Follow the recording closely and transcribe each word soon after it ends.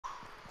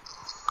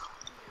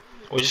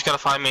We just gotta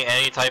find me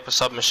any type of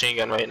submachine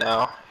gun right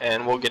now,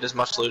 and we'll get as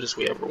much loot as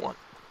we ever want.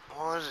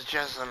 Well, there's a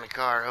chest in the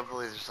car.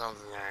 Hopefully there's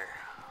something there.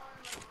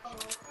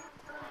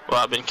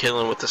 Well, I've been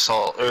killing with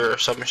assault or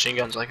submachine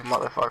guns like a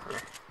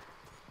motherfucker,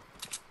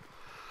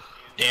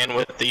 and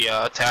with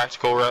the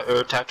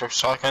tactical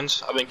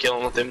shotguns, I've been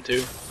killing with them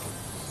too.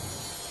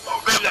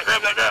 Oh, grab that,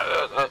 grab that,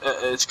 grab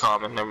that. It's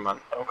common. Never mind.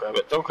 Don't grab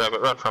it. Don't grab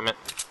it. Run from it.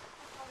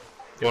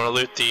 You want to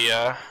loot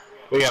the?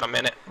 We got a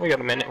minute. We got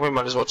a minute. We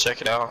might as well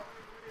check it out.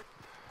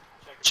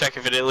 Check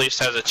if it at least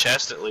has a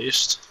chest, at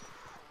least.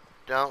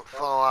 Don't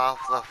fall off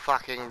the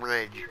fucking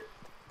bridge.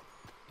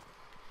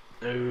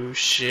 No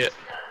shit.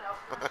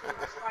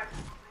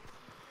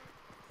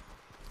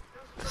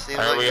 It seems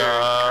like you're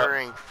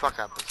incurring fuck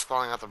up. It's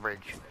falling off the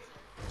bridge.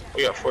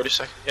 We got 40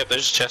 seconds. Yep,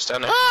 there's a chest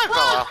down there. Ah, I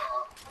fell off.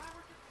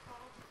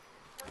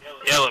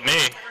 Yell at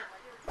me.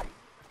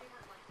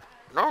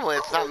 Normally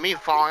it's not me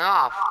falling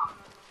off.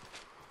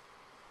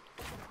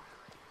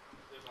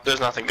 There's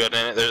nothing good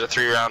in it. There's a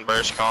 3-round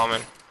burst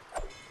common.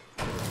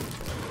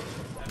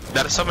 Is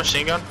that a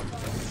submachine gun?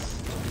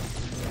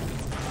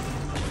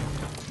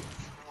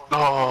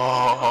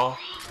 Oh,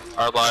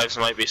 our lives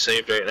might be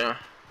saved right now.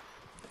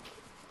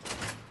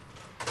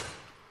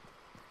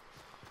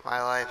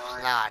 My life's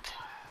not.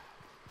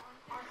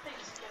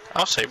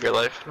 I'll save your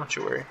life. Don't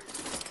you worry.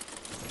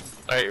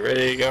 Alright, you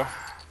ready to go?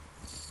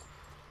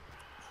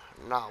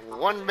 Not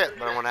one bit,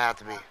 but I'm gonna have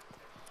to be.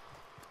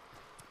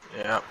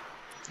 Yep.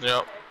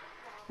 Yep.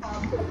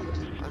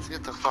 Let's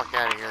get the fuck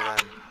out of here then.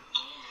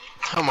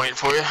 I'm waiting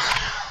for you.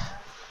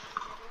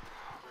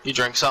 You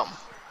drink something.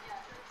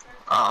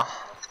 I'll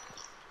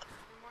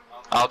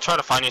try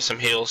to find you some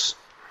heals.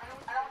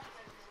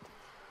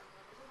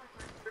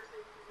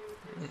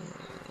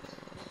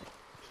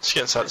 Let's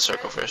get inside the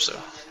circle first, though.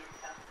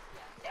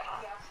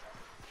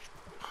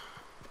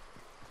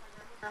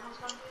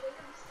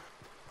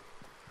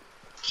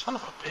 Son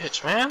of a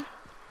bitch, man.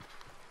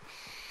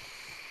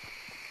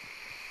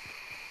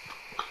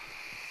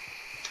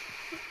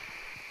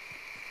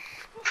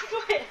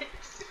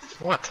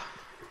 What?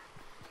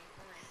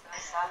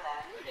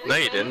 No,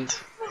 you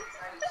didn't.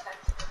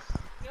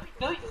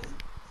 No, you didn't.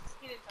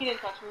 He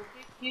didn't touch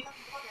me.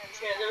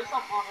 Yeah, there was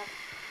something on it.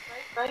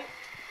 Right?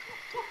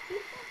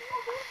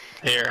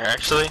 Here,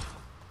 actually.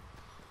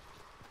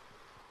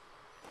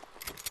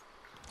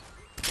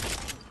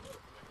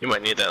 You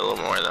might need that a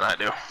little more than I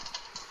do.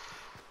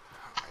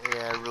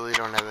 Yeah, I really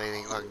don't have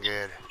anything fucking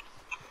good.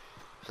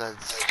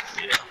 Besides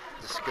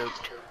the scope.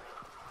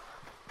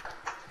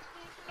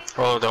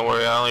 Oh, don't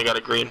worry, I only got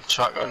a green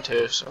shotgun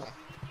too, so.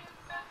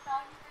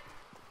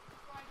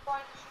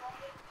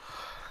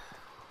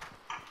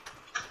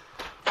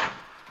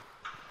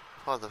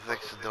 I'll have to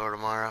fix the door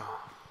tomorrow.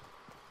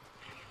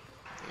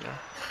 Yeah.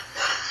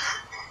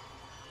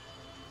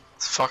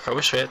 Fuck, I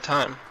wish we had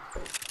time.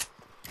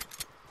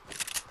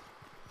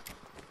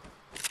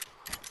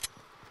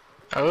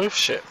 Oh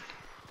shit.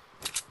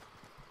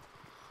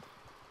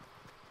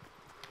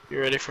 You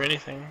ready for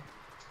anything?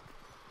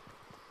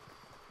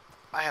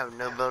 I have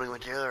no building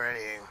material or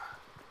anything.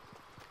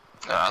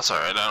 No, that's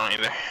alright, I don't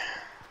either.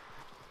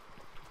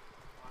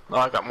 No,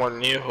 I got more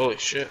than you, holy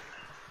shit.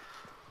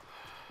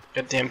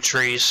 Goddamn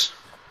trees.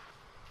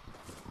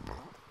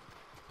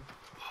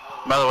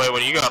 By the way,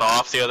 when you got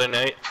off the other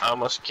night, I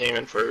almost came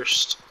in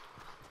first.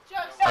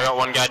 I got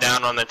one guy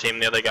down on the team,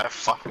 the other guy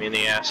fucked me in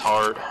the ass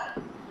hard.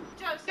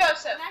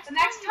 Joseph, the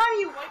next time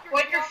you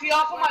wipe your feet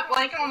off on my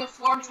blanket on the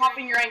floor, I'm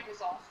chopping your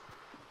ankles off.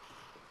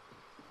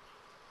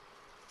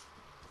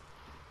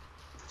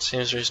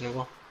 Seems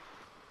reasonable.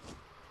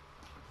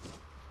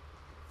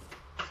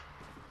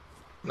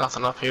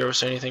 Nothing up here. Was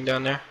there anything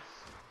down there?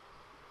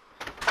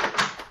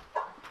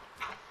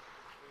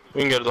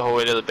 We can go the whole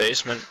way to the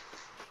basement.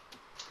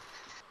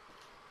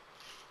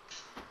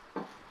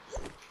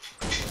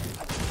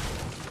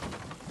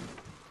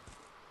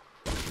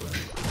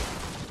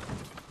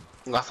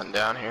 Nothing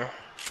down here.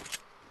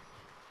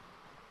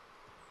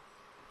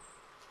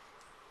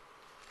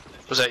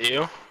 Was that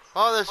you?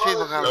 Oh, there's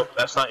people coming. Nope,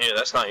 that's not you.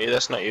 That's not you.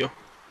 That's not you.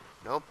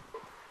 Nope.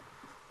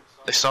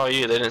 They saw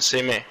you. They didn't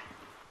see me.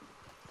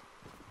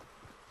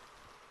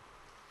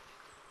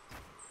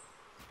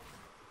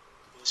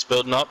 He's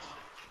building up.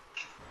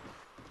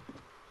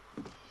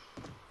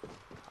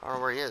 I don't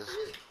know where he is.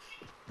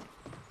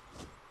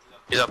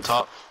 He's up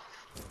top.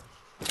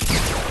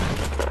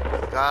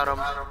 Got him.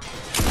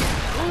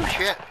 Oh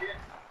shit.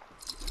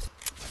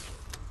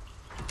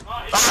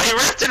 Oh, he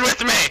ripped it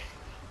with me!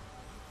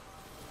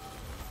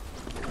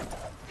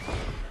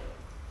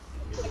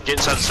 Get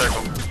inside the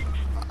circle.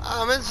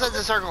 I'm inside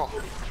the circle.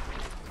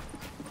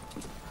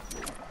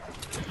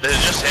 Is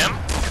it just him?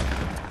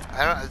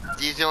 I don't.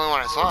 He's the only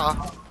one I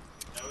saw.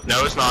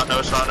 No, it's not. No,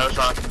 it's not. No, it's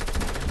not.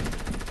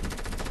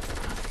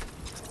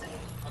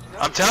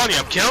 I'm telling you,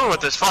 I'm killing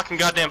with this fucking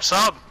goddamn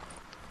sub.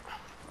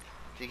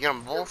 Did you get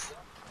them both?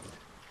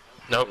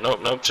 Nope,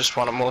 nope, nope. Just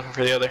one. I'm looking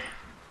for the other.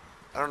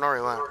 I don't know where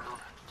he went.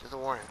 Just a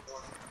warning.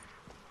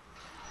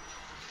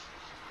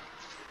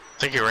 I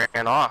think he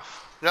ran off.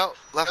 No,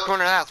 left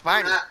corner of the house,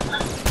 behind you.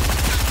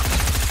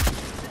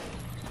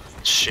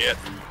 Shit.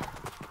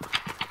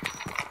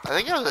 I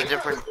think it was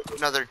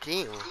another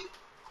team.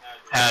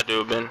 Had to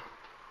have been.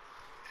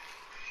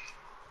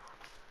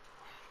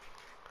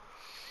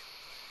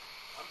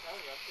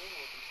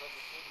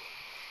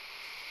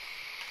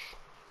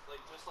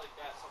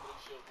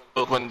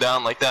 Both went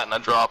down like that, and I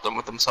dropped them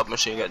with them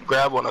submachine gun.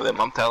 Grab one of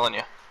them, I'm telling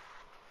you.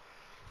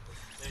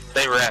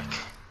 They wreck.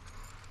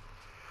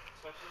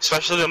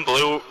 Especially them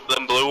blue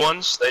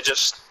ones. They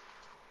just.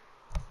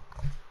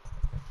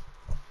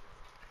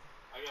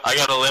 I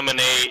got to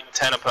eliminate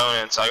 10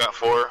 opponents. I got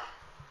 4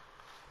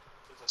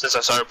 since I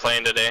started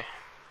playing today.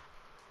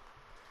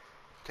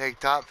 Take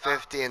top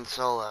 50 in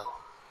solo.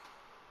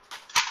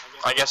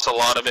 I guess a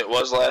lot of it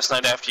was last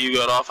night after you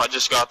got off. I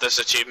just got this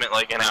achievement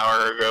like an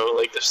hour ago,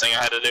 like this thing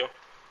I had to do.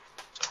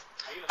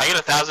 I get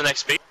 1,000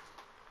 XP.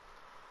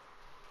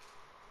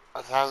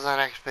 1,000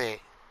 XP.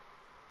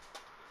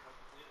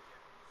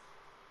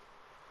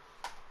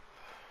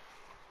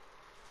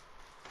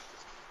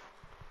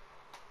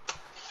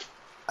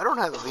 I don't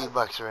have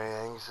V-Bucks or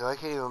anything, so I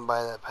can't even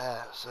buy that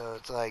pass, so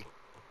it's like...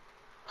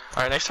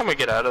 Alright, next time we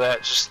get out of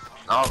that, just...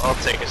 I'll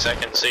take a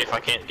second and see if I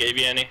can't give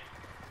you any.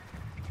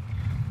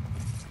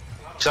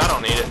 Cause I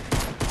don't need it.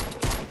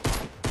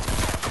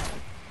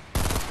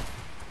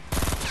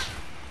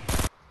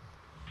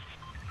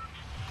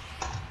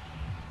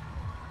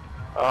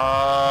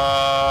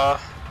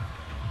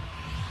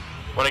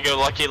 Wanna go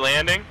Lucky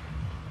Landing?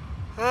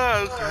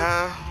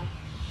 Okay.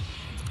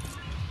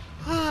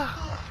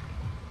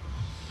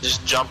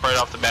 Just jump right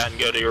off the bat and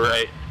go to your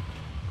right.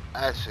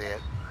 I see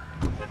it.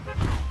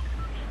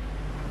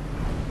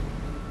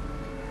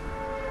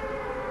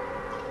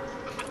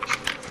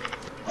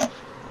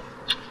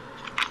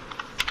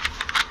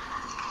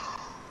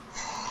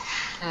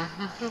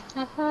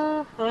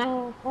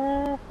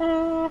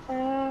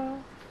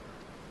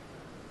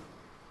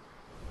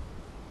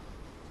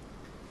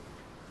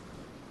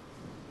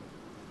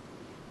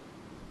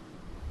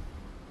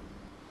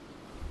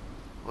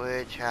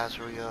 Which house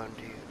are we going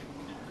to?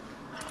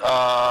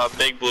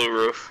 Big blue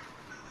roof.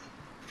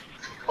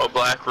 Or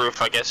black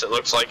roof, I guess it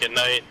looks like at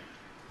night.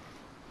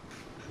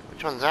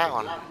 Which one's that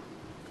one?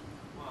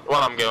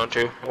 One I'm going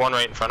to. One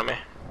right in front of me.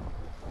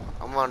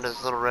 I'm on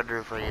this little red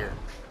roof right here.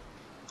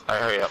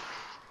 Alright, hurry up.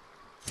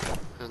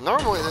 Because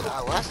normally,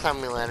 last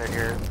time we landed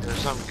here, there was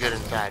something good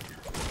inside.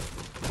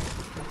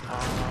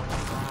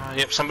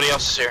 Yep, somebody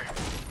else is here.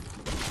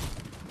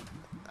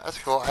 That's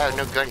cool. I have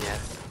no gun yet.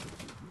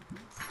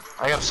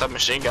 I got a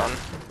submachine gun.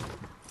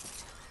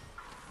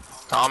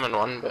 Common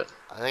one, but...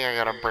 I think I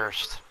got a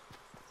burst.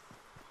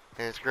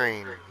 And it's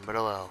green, but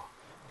below.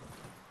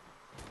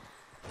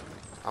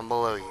 I'm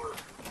below you.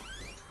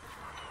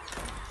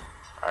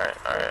 Alright,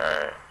 alright,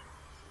 alright.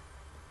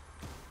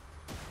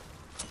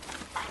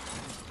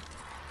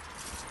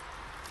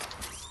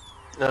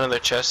 Another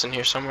chest in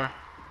here somewhere.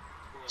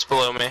 It's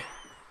below me.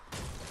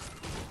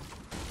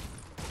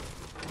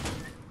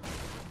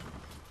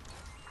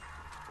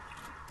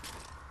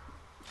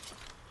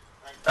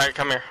 Alright,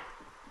 come here.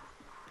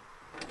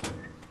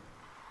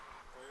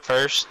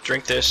 First,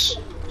 drink this.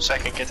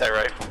 Second, get that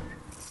rifle.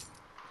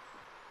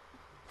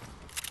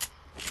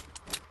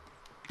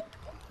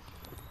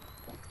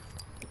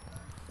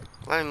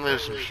 Let me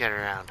move some shit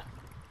around.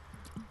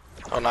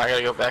 Oh, now I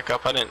gotta go back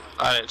up. I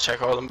didn't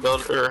check all them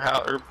build or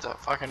the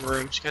fucking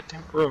rooms.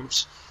 Goddamn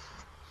rooms.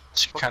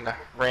 Just kind of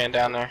ran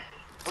down there.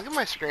 Look at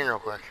my screen real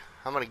quick.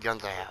 How many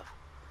guns I have?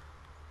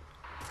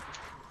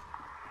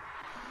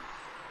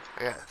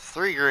 I got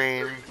 3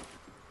 green,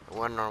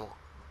 1 normal.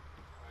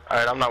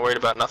 Alright, I'm not worried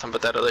about nothing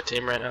but that other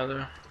team right now,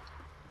 though.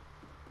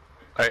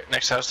 Alright,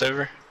 next house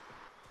over.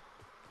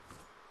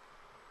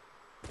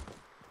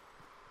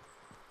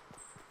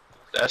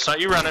 That's not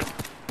you running.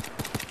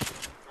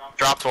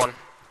 Dropped one.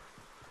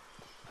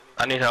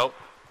 I need help.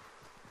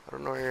 I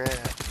don't know where you're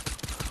at.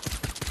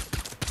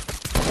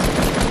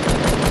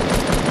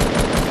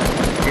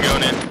 I'm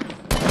going in.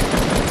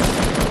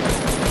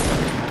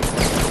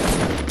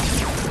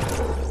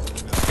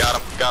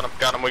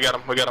 Got him, we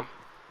got him.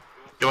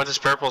 You want this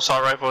purple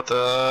assault rifle with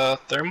the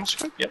thermal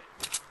scope? Yep.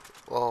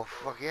 Well,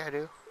 fuck yeah, I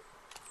do.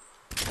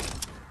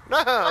 No,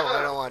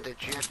 I don't want that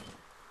shit.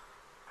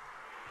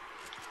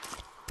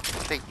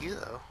 I'll take you,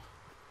 though.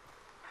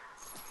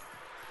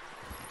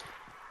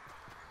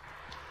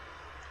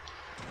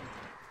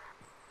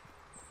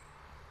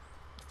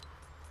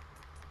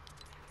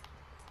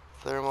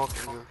 Thermal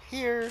can go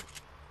here.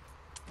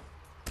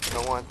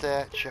 Don't want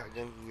that.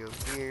 Shotgun can go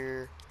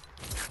here.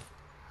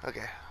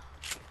 Okay.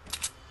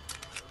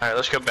 Alright,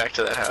 let's go back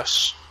to that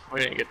house. We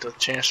didn't get the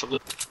chance to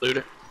loot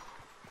it.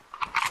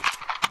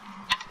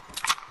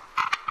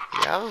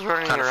 Yeah, I was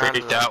running Kinda around.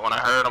 freaked out when I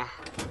heard him.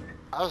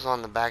 I was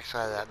on the back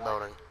side of that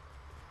building.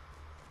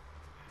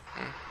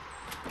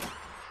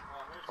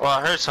 Well,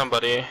 I heard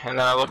somebody, and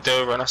then I looked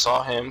over and I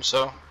saw him,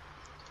 so...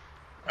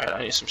 Alright,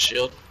 I need some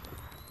shield.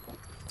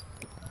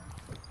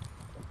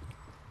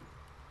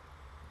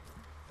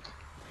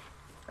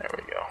 There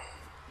we go.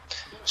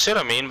 See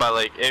what I mean by,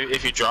 like,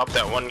 if you drop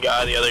that one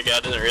guy, the other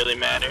guy doesn't really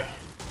matter.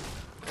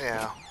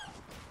 Yeah.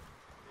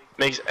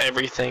 makes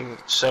everything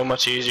so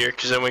much easier,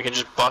 because then we can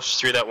just bust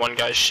through that one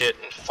guy's shit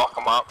and fuck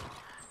him up.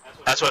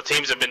 That's what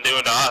teams have been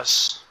doing to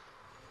us.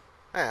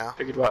 Yeah.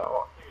 Figured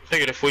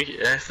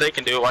if they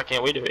can do it, why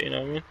can't we do it? You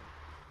know what I mean?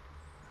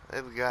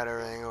 They've got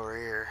everything over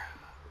here.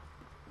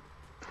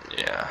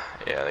 Yeah,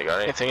 they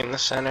got anything in the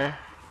center.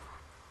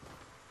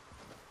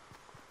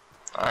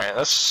 Alright,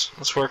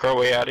 let's work our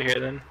way out of here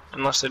then.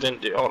 Unless they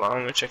didn't do. Hold on,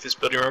 let me check this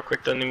building real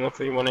quick. Doesn't even look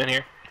like anyone in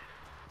here.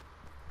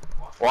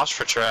 Watch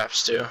for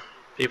traps too.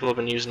 People have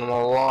been using them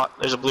a lot.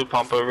 There's a blue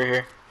pump over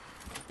here.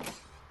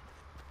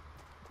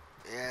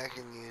 Yeah, I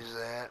can use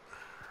that.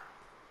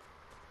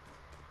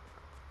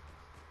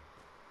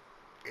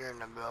 You're in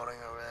the building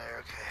over there,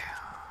 okay.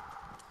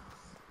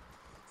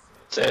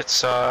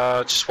 It's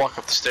just walk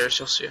up the stairs,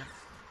 you'll see it.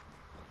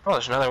 Oh,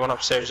 there's another one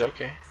upstairs.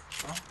 Okay.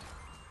 Well,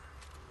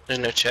 there's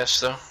no chest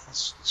though.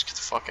 Let's get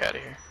the fuck out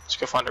of here. Let's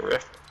go find a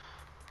rift.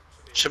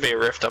 Should be a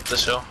rift up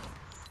this hill.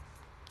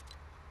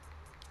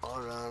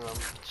 Hold on, I'm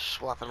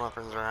swapping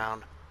weapons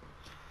around.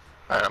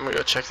 Alright, I'm gonna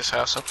go check this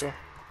house up here.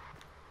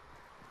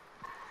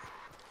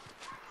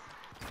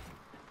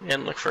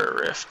 And look for a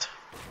rift.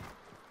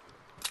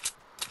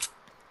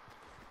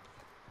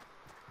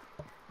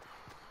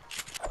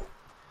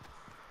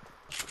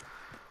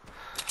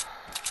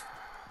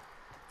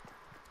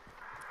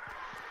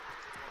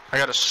 I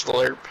got a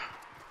slurp.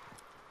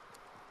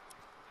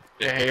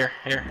 Yeah, here.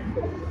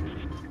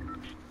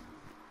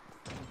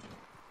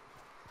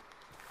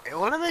 Hey,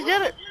 when did they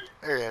get it?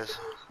 There it is.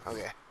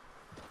 Okay.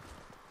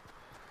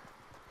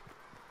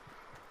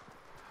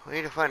 We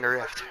need to find a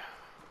rift.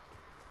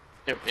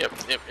 Yep.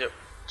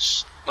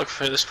 Just look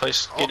for this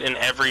place. Get in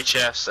every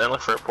chest and look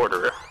for a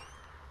porter rift.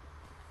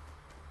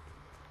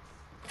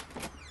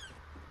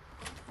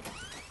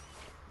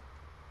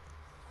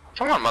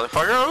 Come on,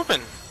 motherfucker,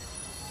 open!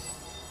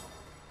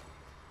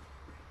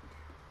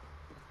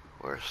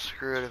 We're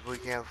screwed if we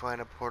can't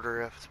find a porter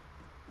rift.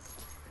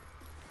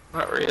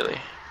 Not really.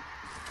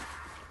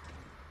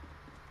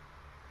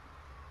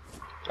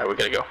 Alright, we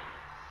gotta go.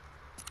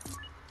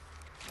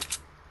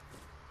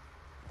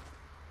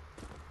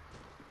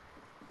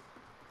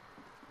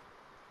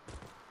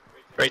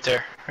 Right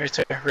there,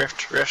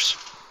 rifts.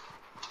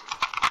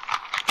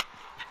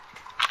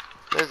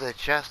 There's a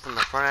chest in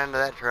the front end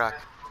of that truck.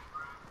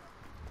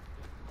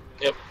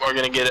 Yep, we're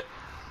gonna get it.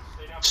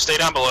 Stay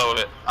down below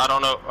it. I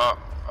don't know.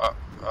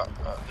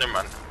 Never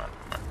mind.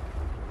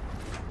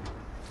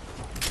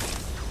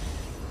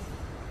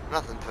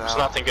 Nothing found. It's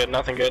nothing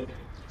good.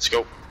 Let's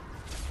go.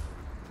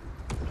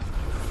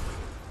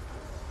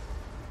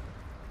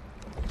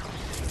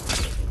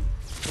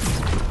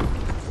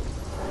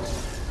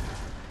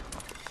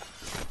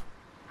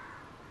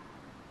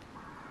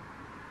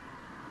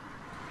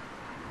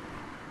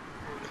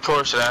 Of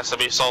course it has to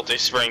be Salty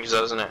Springs,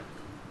 doesn't it?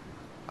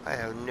 I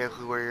have no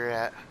clue where you're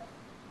at.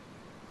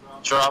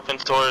 Dropping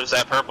towards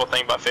that purple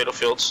thing by Fatal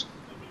Fields.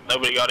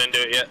 Nobody got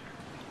into it yet.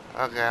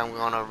 Okay, I'm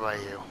going over by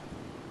you.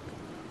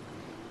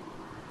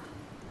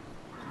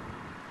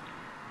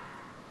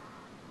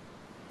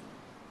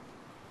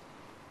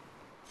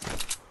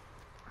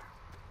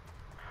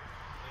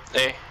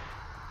 Hey,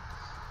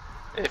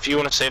 if you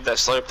want to save that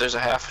slope, there's a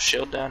half a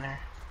shield down here.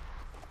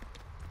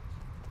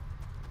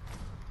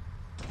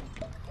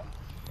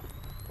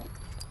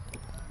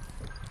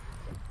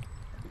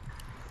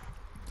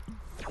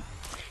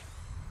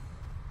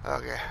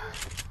 Okay.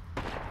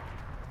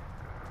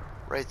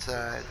 Right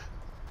side.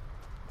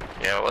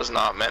 Yeah, it was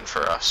not meant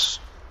for us.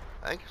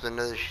 I think there's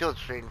another shield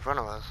straight in front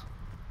of us.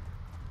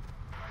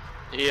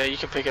 Yeah, you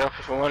can pick it up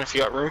if you want, if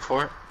you got room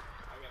for it.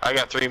 I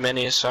got 3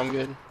 minis, so I'm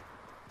good.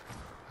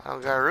 I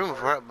don't got room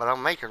for it, but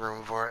I'm making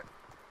room for it.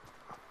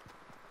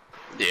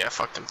 Yeah,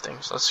 fuck them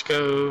things. Let's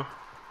go.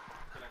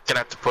 Gonna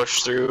have to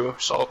push through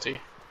Salty.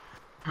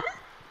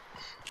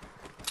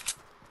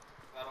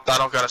 I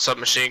don't got a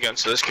submachine gun,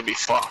 so this could be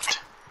fucked.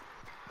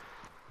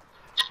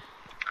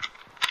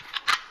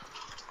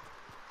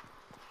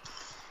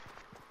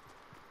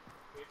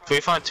 If we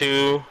find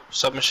 2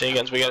 submachine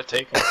guns, we gotta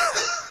take them.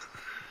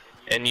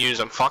 And use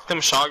them. Fuck them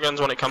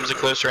shotguns when it comes to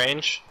close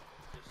range.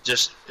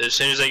 Just, as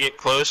soon as they get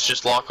close,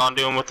 just lock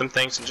onto them with them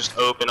things and just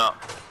open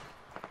up.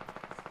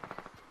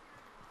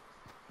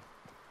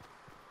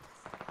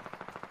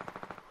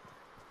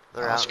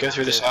 Let's go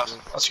through this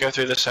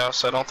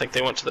house. I don't think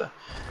they went to the...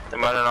 They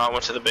might have not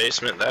went to the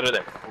basement. That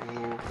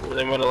or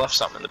they might have left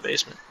something in the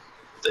basement.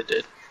 They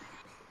did.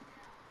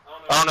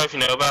 I don't know if you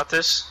know about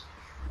this.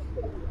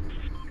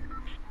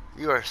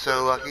 You are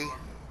so lucky.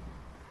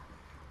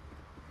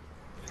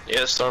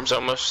 Yeah, the storm's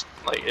almost,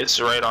 like, it's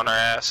right on our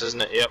ass,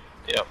 isn't it? Yep.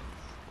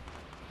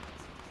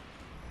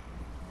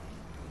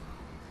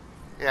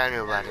 Yeah, I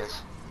knew about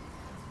this.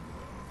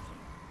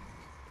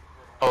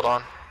 Hold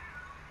on.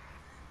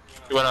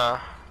 You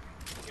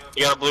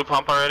got a blue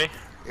pump already?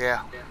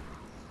 Yeah.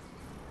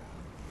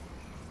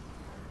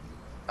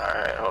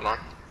 Alright, hold on.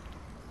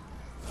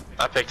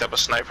 I picked up a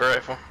sniper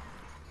rifle.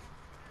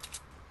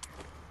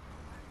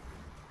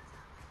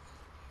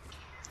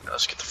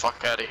 Let's get the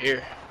fuck out of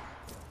here.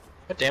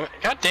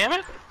 God damn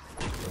it.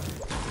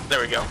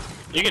 There we go.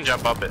 You can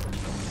jump up it.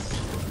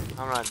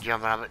 I'm not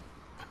jumping up it.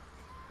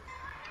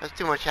 That's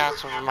too much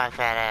hassle for my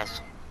fat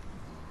ass.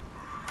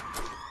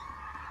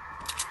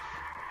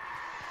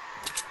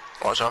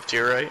 Watch off to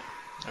your right.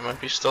 It might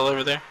be still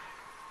over there.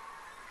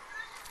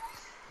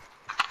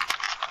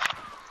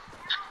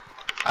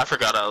 I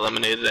forgot I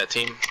eliminated that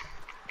team.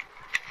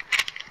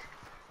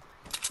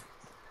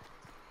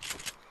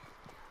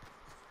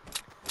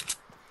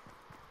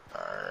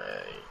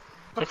 Alright.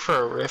 Look for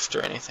a rift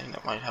or anything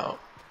that might help.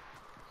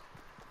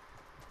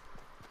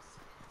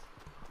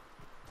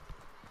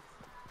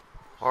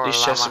 Or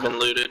These chests have llama.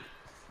 been looted.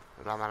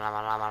 Llama,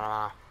 llama, llama,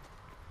 llama.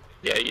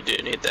 Yeah, you do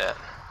need that.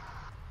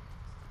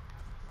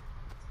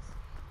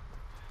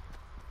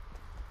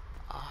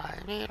 I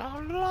need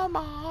a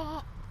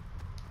llama.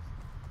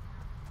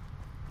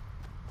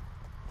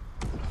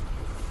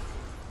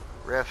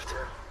 Rift.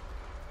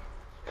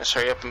 Let's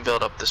hurry up and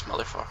build up this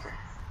motherfucker.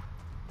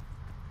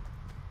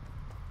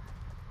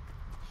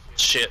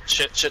 Shit,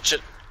 shit, shit,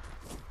 shit.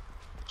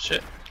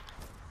 Shit.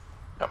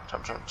 Jump,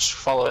 jump, jump. Just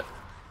follow it.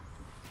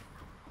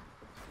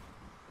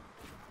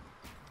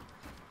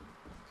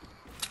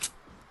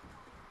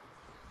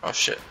 Oh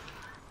shit.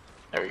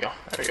 There we go,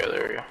 there we go,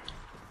 there we go.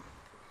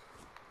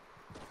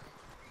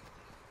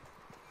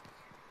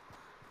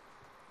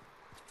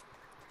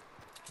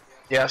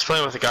 Yeah, I was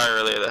playing with a guy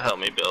earlier that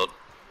helped me build.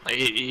 Like,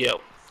 he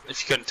helped.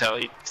 If you couldn't tell,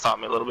 he taught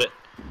me a little bit.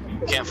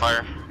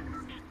 Campfire.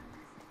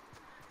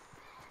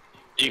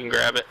 You can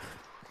grab it.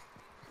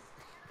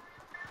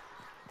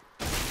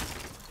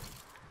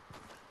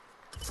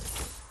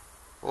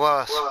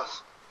 Was.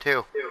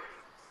 Two.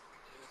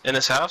 In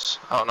this house?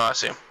 Oh no, I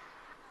see him.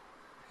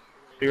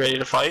 You ready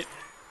to fight?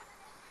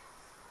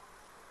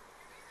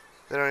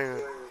 They don't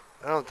even.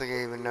 I don't think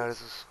he even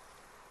notices.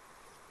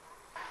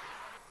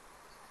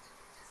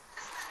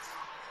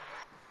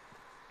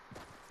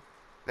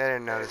 They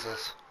didn't notice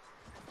us.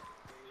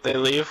 They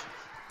leave?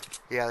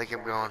 Yeah, they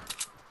kept going.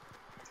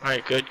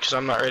 Alright, good, because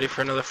I'm not ready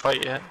for another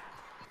fight yet.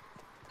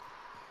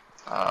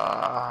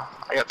 I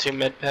got 2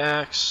 med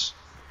packs.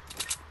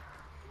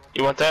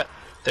 You want that?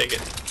 Take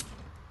it.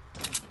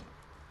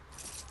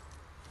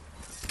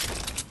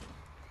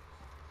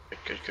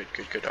 Good, good,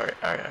 good, good. Alright,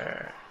 alright,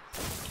 alright.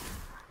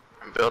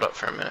 Build up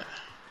for a minute.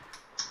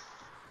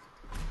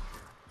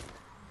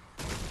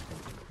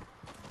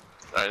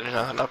 Alright, there's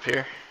nothing up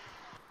here.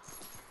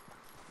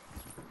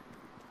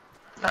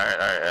 Alright,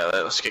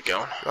 alright, let's get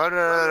going. Oh,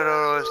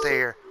 no, stay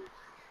here.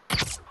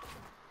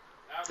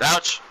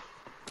 Ouch!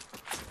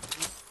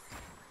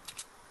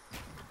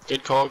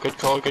 Good call, good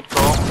call, good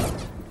call.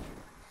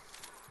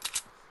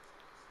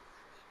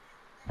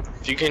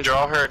 If you can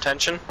draw her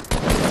attention.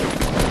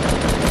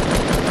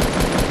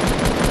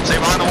 Stay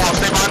behind the wall,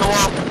 stay behind the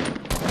wall!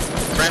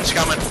 Friend's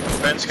coming,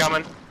 friend's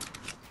coming.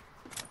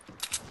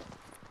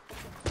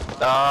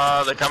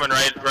 They're coming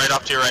right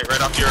off to your right,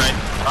 right off to your right.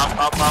 Up.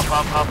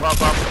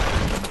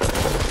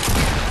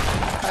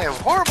 I am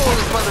horrible with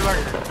this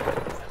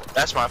motherfucker.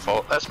 That's my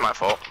fault, that's my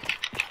fault.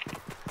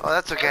 Oh,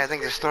 that's okay. I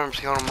think the storm's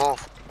killing them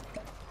both.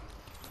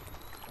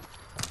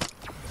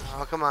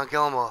 Oh, come on,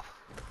 kill them off.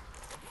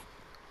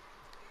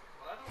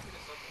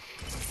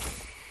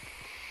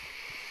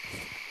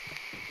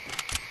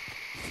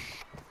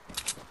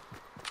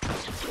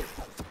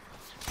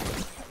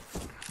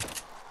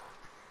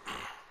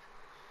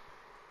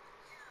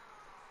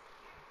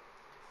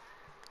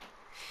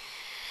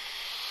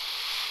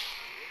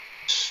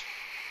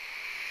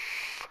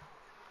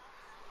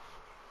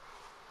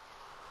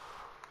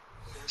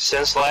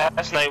 Since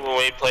last night when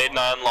we played and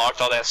I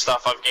unlocked all that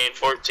stuff, I've gained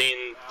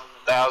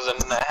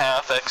 14,000 and a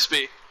half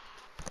XP.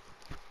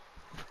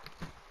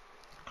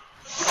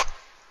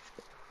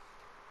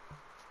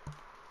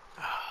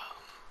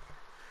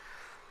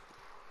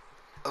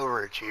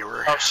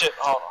 Overachiever. Oh shit,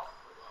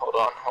 hold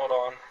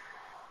on.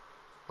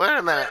 Wait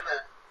a minute.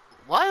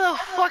 Why the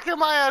fuck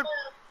am I on...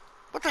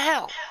 What the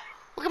hell?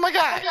 Look at my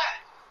guy.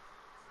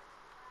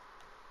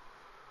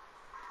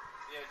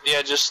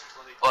 Yeah, just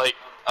like,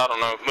 I don't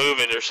know, move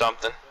it or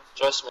something.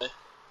 Trust me.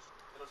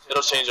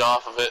 It'll change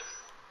off of it.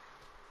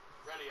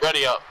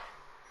 Ready up.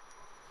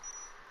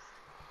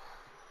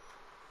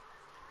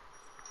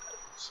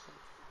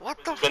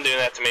 What the It's been doing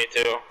that to me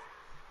too.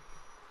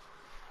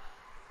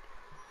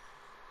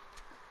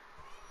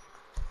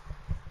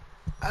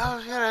 I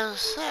was gonna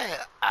say,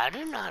 I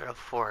did not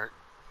afford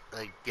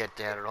get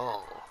that at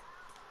all.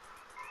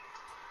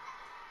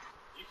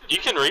 You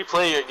can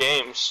replay your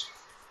games.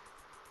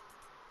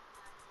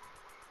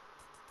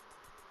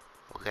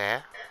 Okay.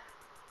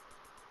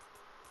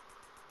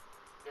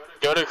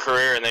 Go to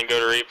career and then go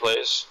to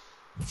replays.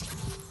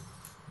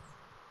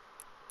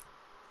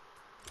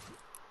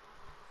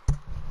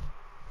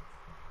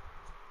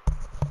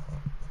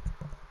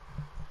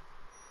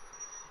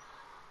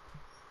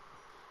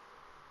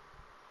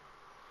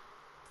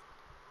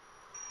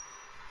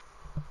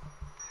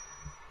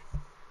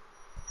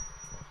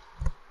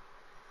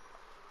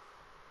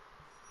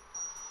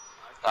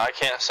 I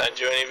can't send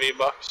you any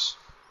V-Bucks.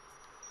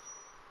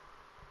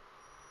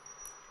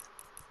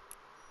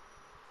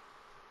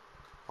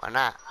 Why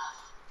not?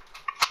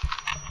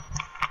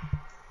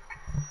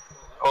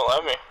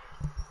 let me.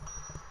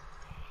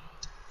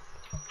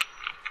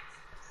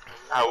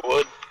 I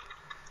would.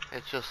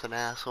 It's just an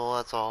asshole,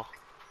 that's all.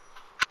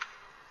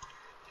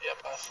 Yeah,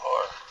 by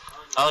far.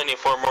 I only need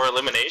 4 more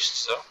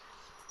eliminations, though.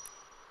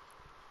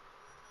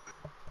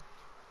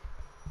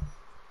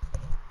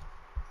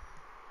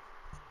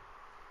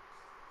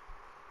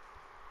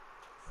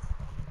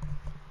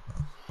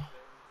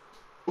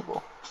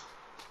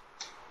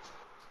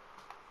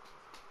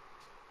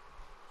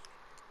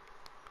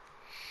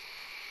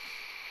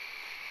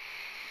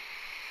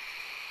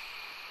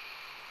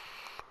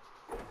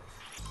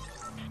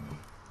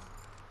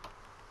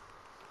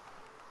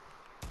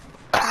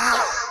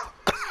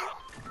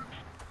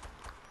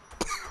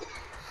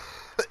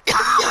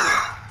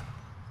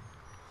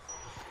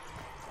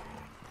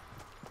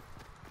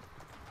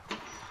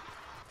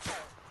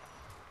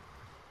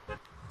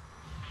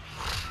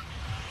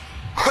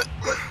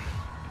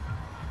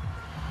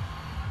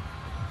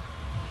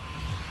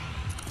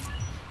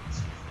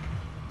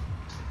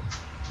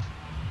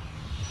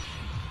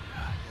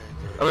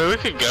 I mean, we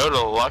could go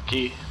to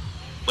Lucky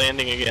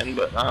Landing again,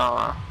 but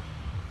I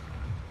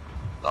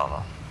don't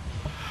know.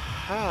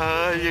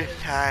 I'm just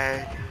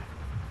tired.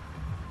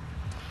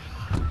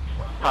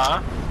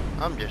 Huh?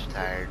 I'm just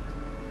tired.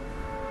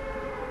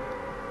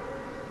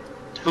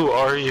 Who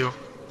are you?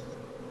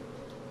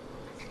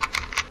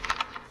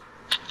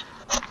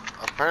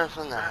 A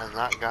person that has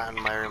not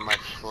gotten very much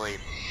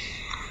sleep.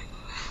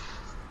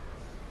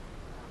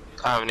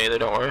 I haven't either,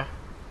 don't worry.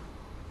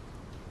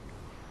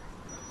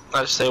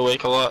 I just stay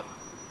awake a lot.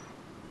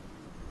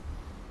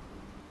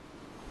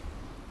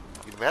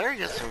 You better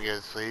get some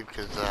good sleep,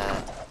 cause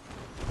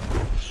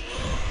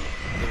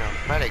you know,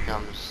 Friday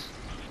comes,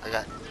 I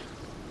got a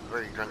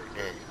very drunk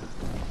day.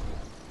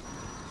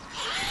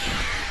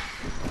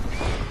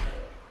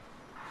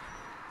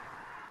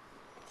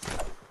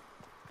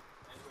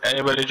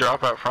 Anybody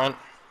drop out front?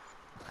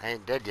 I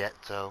ain't dead yet,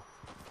 so.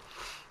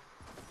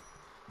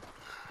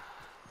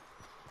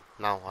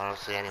 No, I don't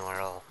see anywhere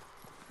else.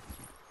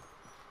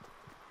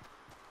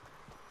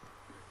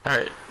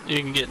 Alright, you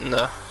can get in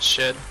the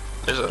shed.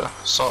 There's an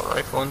assault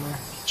rifle in there.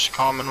 It's a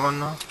common one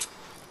though.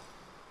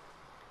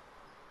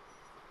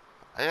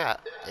 I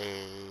got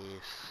a,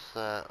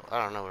 I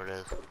don't know what it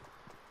is.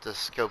 It's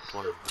a scoped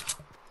one.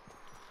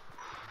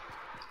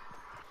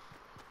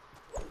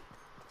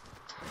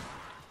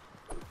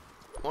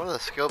 One of the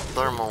scoped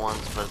thermal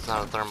ones, but it's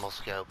not a thermal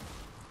scope.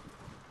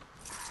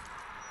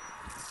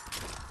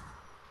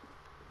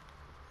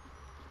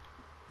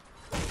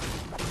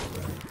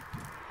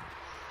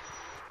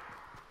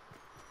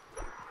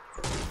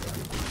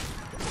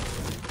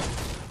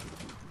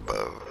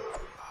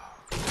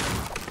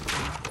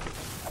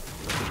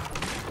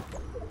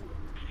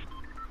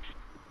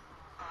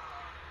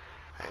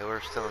 Hey,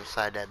 we're still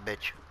inside that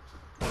bitch.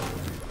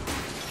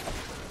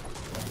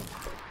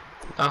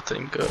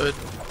 Nothing good.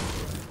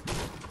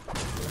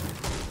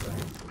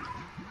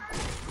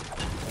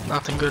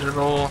 Nothing good at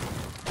all.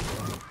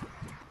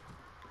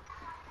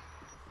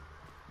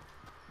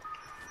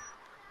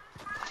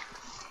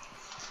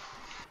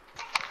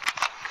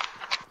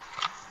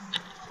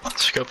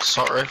 Scope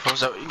assault rifle, is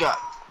that what you got?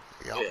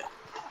 Yep. Yeah.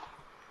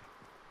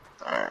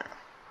 Alright.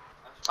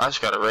 I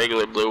just got a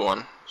regular blue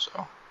one,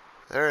 so.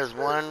 There is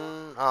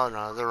one, oh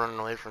no, they're running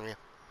away from you.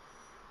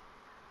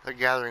 They're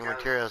gathering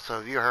materials, so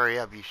if you hurry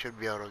up, you should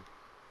be able to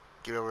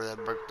get over that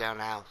brick down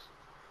house.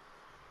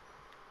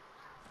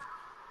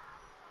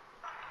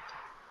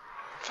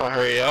 If I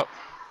hurry up.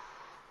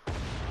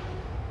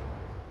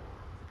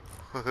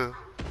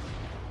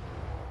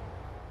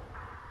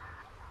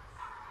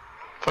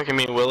 Fucking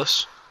me,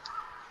 Willis.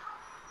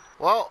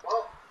 Well,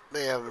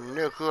 they have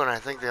no clue, and I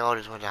think they all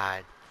just went to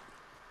hide.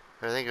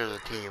 I think it was a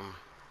team.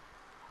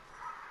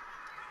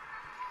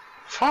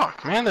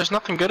 Fuck, man, there's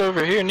nothing good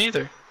over here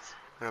neither.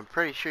 And I'm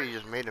pretty sure you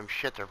just made them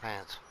shit their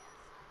pants.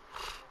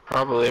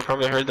 Probably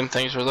heard them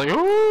things were like,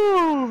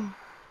 ooh.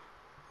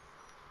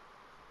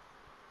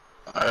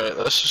 Alright,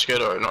 let's just go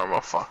to our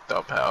normal fucked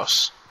up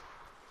house.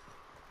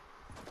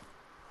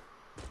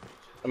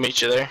 I'll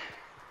meet you there.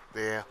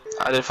 Yeah.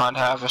 I did find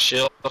half a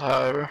shield,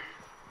 however.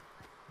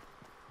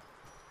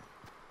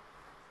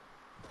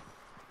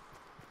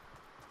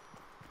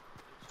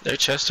 Their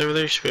chest over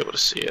there, you should be able to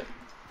see it.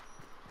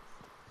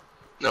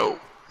 No.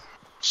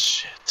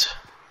 Shit.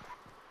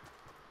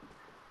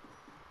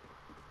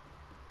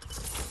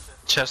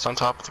 Chest on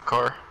top of the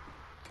car.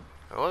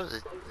 What was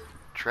it?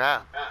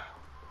 Trap.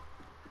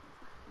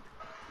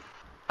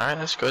 Alright,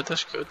 that's good,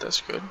 that's good,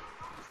 that's good.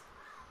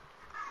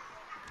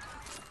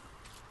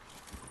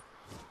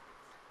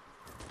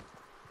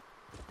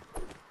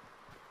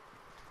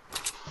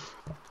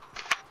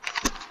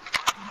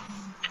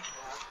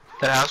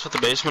 That house with the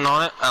basement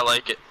on it, I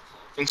like it.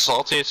 In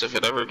Salty's, if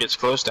it ever gets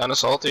close down to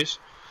Salty's.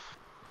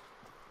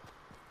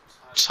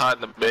 Just hide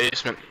in the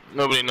basement.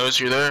 Nobody knows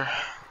you're there.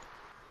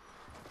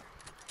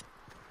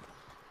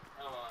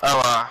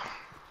 Oh,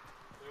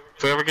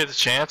 if we ever get the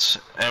chance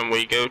and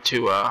we go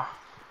to,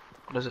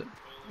 what is it?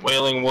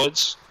 Wailing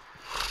Woods.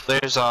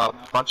 There's a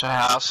bunch of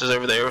houses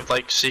over there with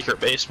like secret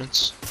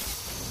basements.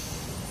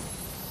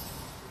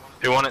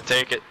 If you want it,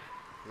 take it.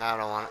 No, I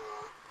don't want it.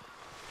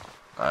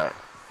 Alright.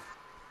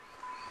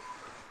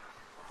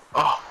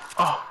 Oh.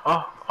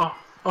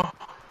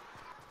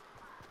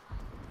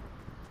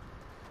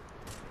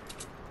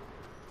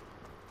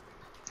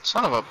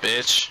 Son of a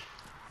bitch.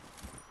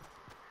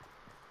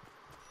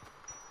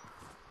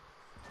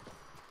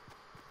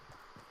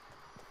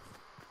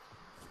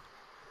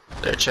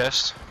 Their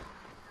chest.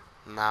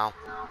 No.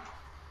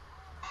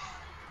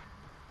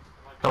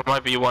 There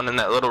might be one in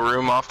that little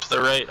room off to the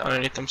right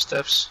underneath them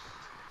steps.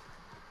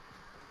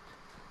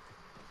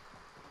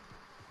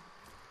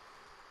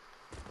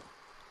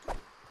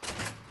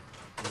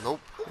 Nope.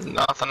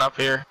 Nothing up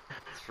here.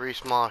 3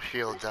 small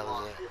shields, that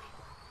was it.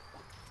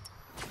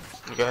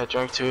 You gotta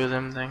drink 2 of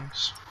them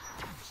things.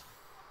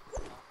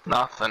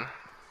 Nothing.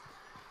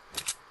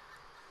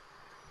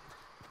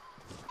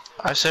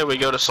 I say we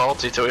go to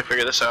Salty till we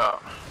figure this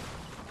out.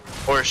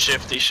 Or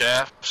Shifty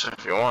Shafts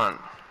if you want.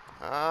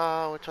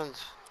 Which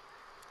one's?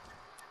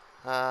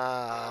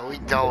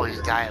 We always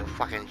die at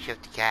fucking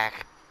Shifty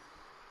Cack.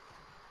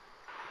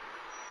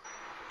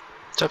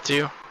 It's up to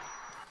you.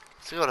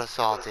 Let's go to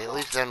Salty, at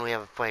least then we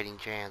have a fighting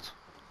chance.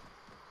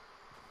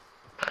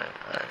 Alright.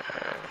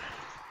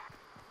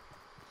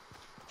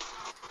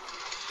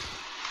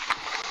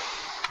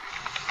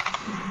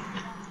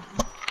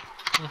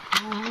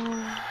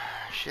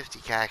 Shifty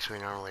Cacks we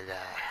normally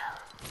die.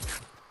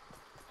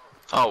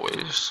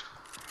 Always.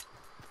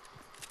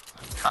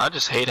 I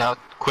just hate how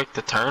quick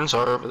the turns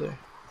are over there.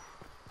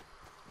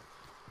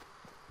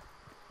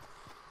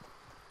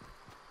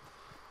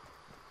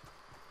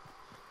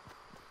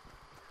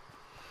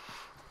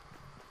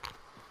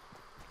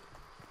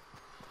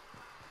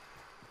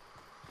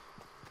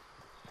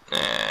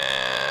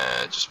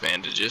 Just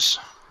bandages.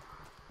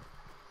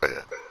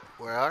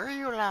 Where are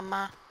you,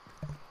 Llama?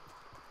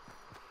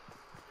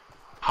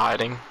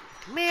 Hiding.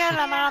 Come here,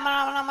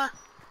 Llama.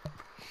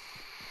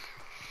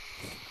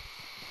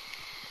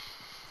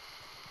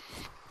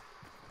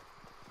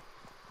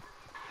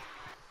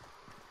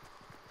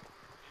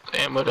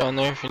 Ammo down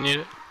there if you need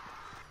it.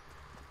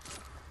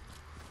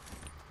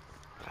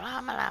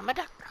 Llama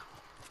duck.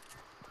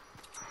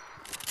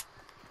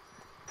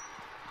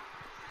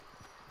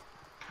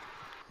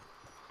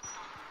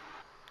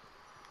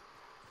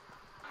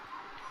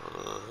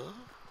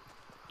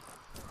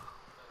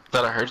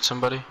 Thought I heard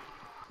somebody.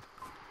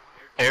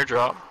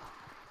 Airdrop.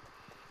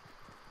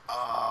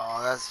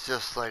 Oh, that's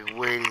just like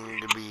waiting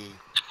to be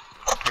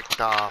picked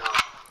off.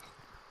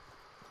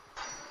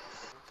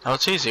 Oh,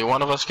 it's easy.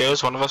 One of us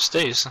goes, one of us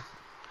stays.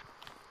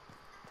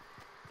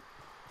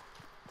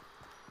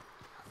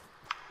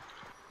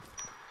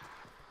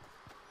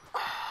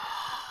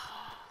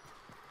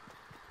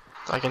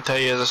 I can tell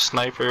you as a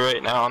sniper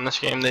right now in this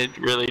game, they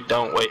really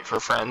don't wait for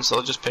friends.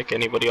 They'll just pick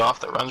anybody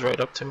off that runs right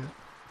up to it.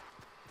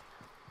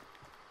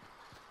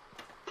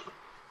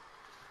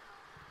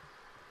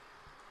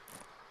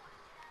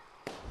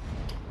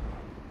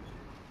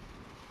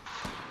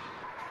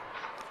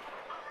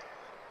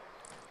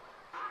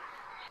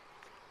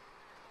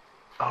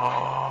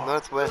 Oh.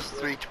 Northwest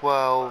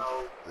 312.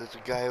 There's a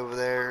guy over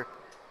there.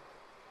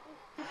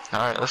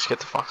 Alright, let's get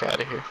the fuck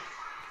out of here.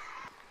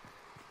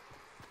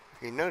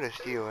 He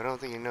noticed you. I don't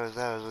think he knows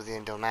that I was with you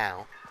until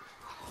now.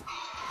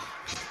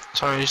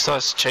 Sorry, he still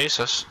has to chase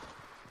us.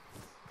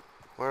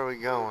 Where are we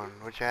going?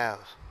 Which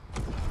house?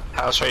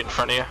 House right in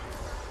front of you.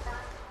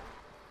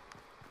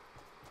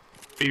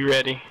 Be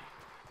ready.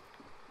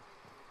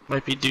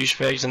 Might be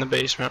douchebags in the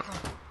basement.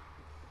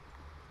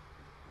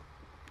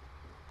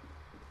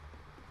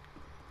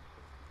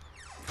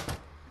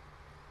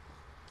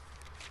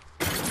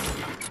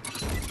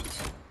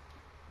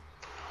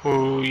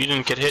 Ooh, you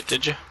didn't get hit,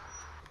 did you?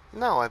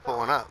 No, I put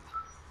one up.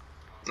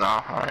 No,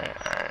 alright.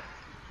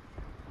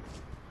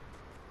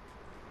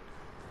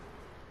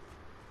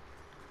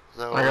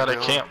 I got a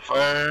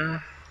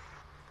campfire.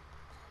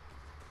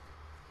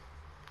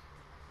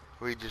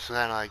 We just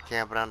kinda like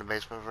camping out in the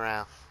basement for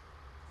now.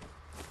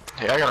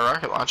 Hey, I got a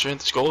rocket launcher.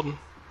 It's golden.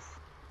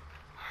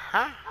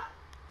 Huh?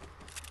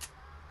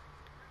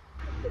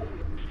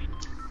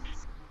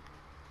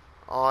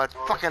 Oh, it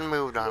fucking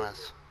moved on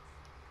us.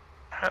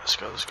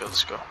 Alright,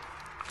 let's go.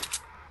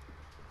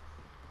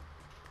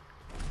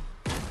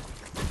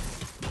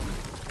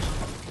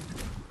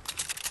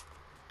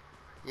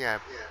 Yeah,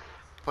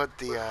 put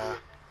the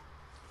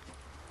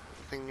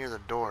thing near the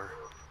door.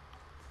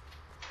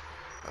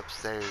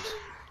 Upstairs.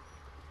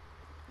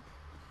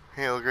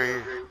 Hey, look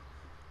right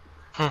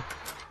here.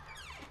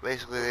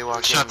 Basically, they walk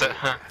in.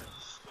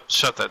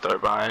 Shut that door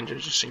behind you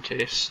just in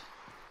case.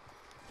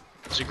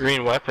 There's a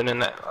green weapon in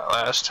that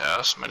last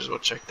house. Might as well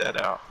check that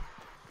out.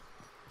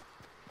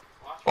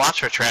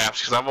 Watch for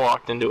traps, because I've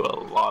walked into a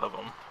lot of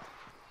them.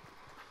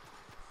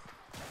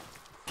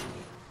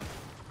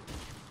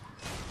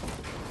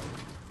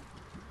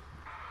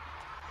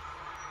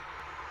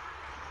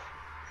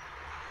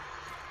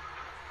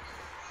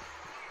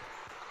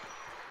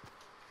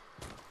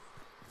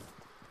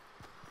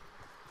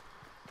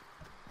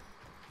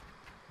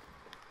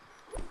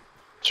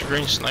 It's a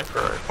green sniper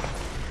rifle.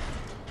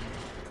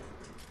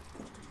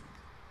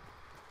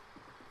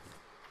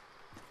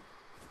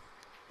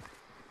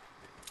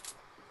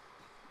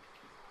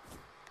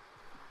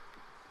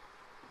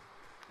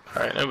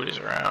 Nobody's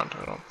around,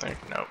 I don't think.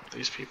 Nope,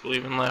 these people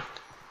even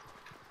left.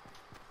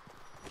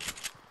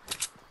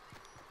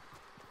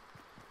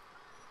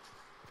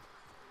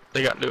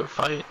 They got into a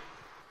fight.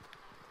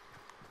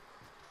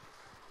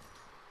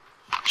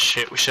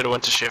 Shit, we should have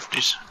went to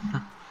Shifties.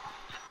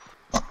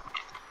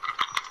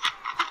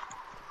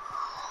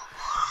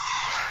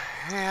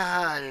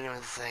 Yeah, I didn't even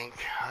think.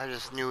 I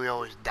just knew we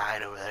always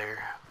died over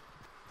there.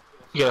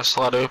 You got a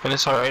slot open,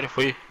 it's alright if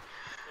we...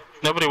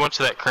 Nobody went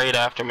to that crate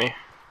after me.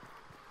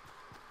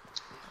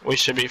 We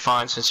should be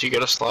fine since you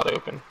got a slot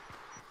open.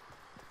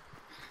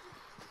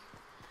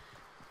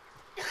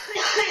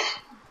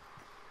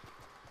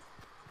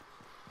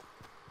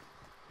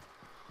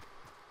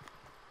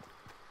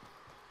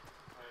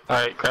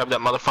 Alright, grab that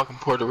motherfucking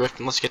portal rift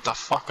and let's get the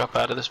fuck up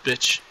out of this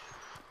bitch.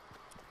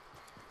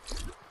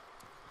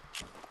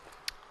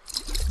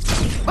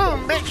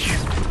 Boom, bitch!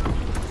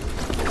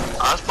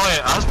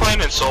 I was playing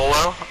in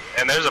solo,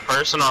 and there's a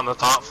person on the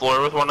top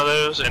floor with one of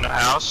those in a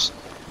house.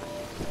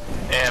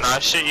 And I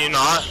shit you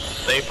not,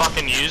 they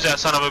fucking used that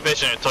son of a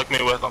bitch and it took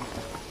me with them.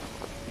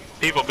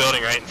 People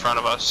building right in front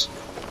of us.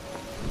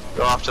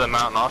 Go off to the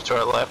mountain off to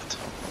our left.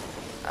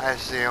 I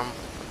see him.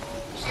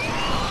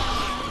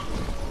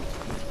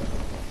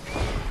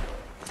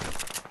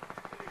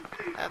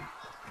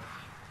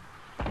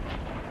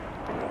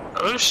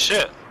 Oh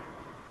shit.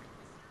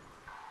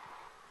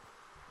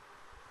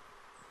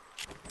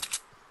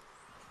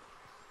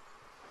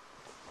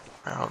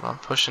 Alright, hold on,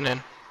 pushing in.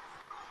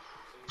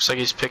 Looks like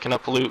he's picking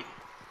up loot.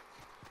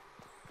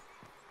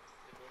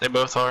 They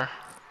both are.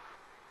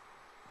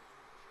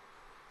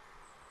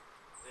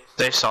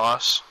 They saw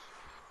us.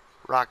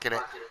 Rocket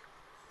it.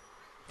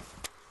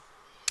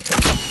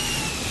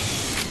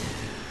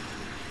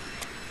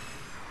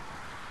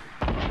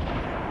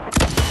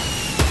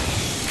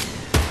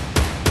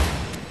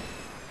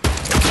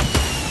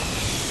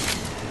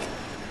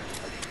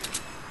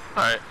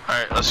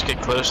 Alright, let's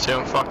get close to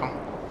him, fuck him.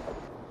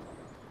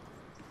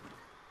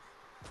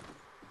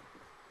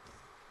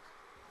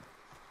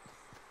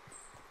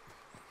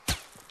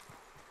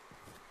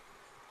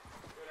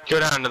 Go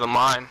down to the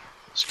mine.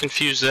 Let's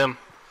confuse them.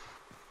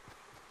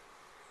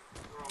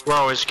 We're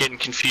always getting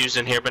confused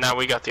in here, but now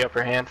we got the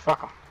upper hand.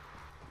 Fuck them.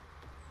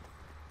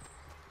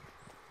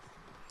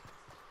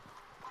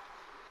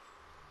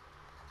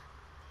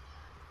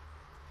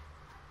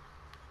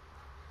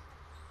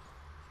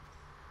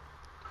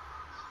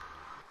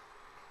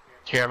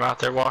 Hear him out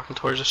there walking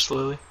towards us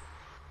slowly.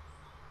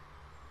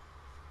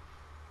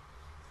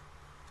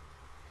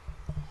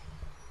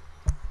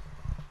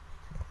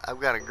 I've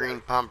got a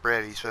green pump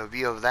ready, so if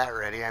you have that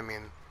ready, I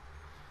mean...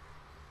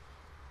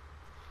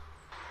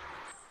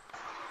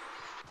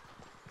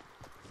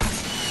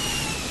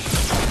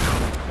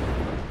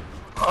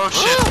 Oh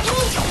shit!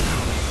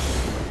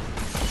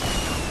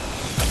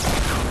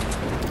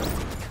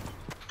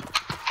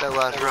 That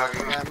last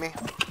rocket got me.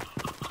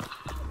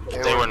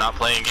 They were not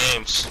playing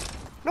games.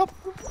 Nope.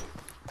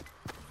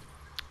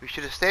 We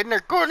should have stayed in their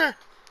corner.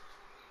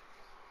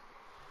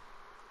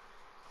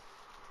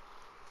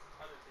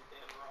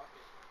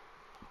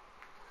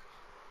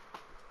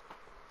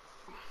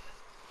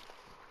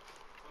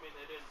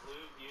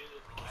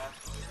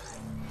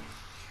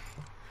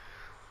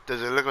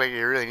 Does it look like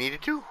you really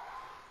needed to?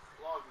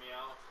 Log me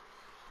out.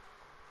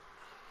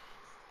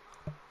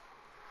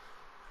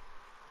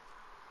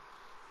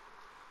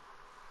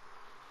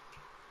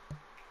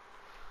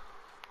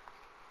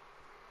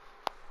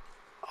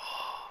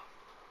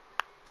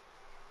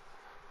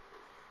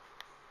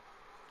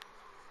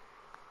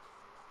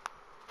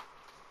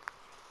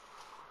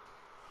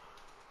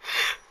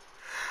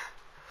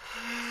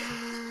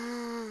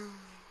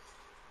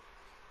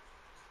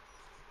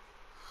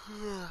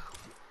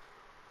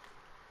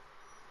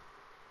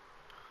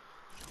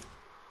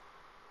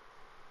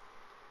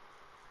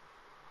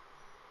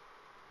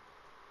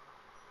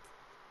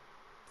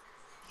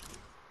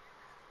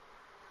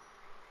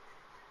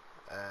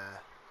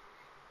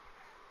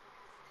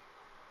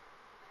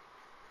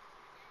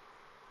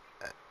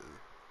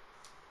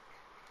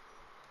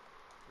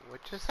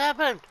 What just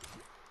happened?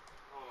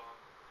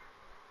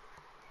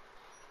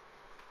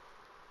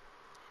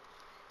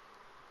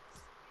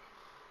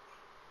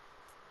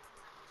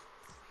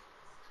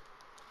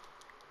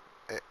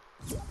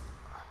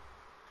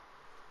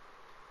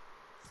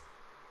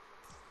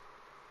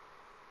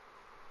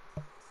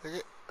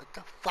 What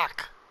the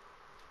fuck?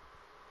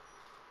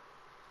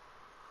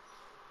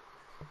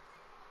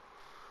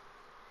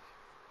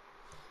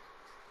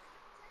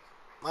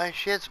 My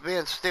shit's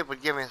being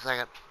stupid. Give me a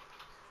second.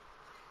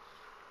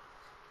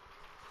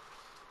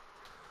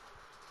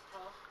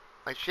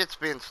 My shit's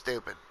being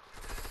stupid.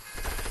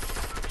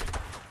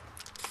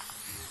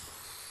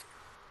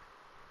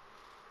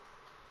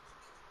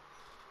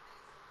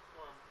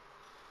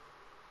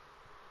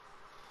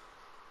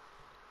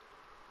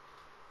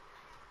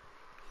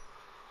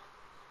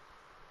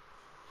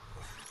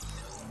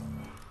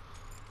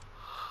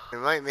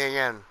 Invite me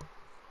again.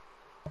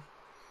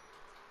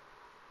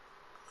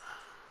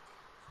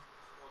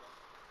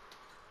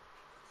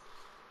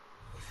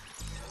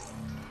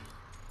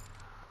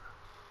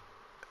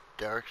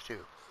 too.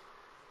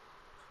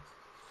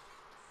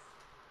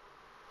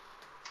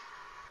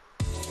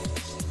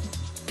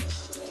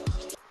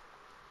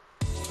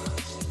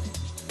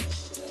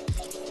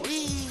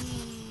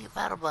 Whee!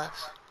 Battle bus.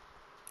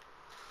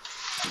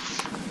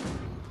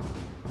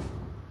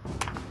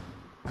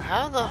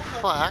 How the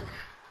fuck?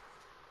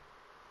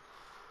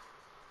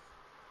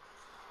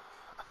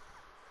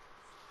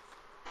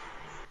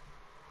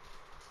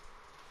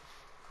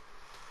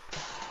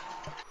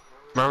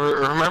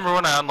 Remember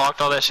when I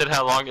unlocked all that shit,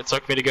 how long it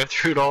took me to go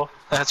through it all?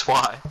 That's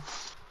why.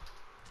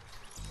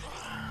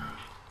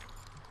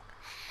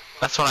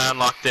 That's when I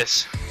unlocked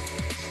this.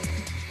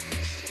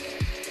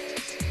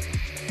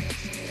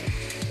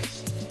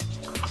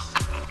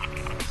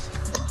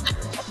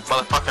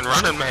 Motherfucking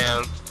running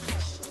man.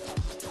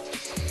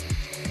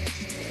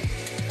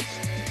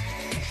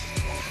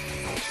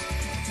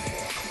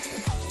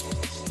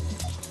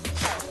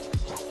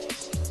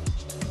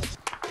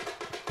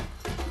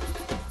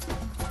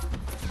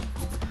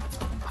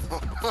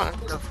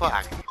 What the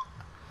fuck?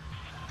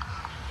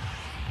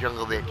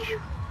 Jungle bitch.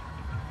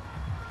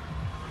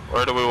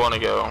 Where do we want to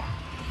go?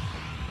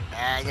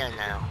 I don't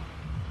know.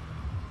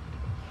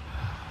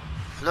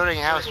 Floating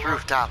house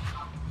rooftop.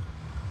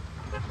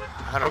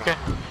 I don't Okay.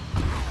 know.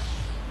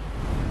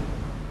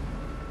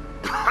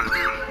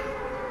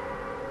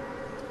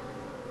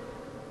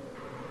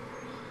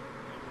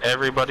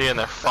 Everybody and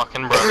their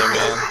fucking brother,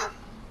 man.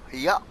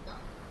 Yup.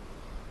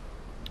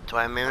 That's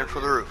why I'm aiming for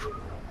the roof.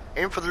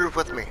 Aim for the roof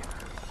with me.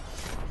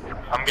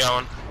 I'm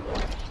going.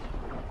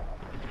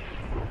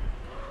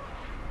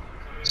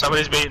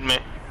 Somebody's beating me.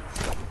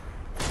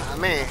 Not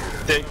me.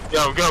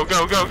 Go, go,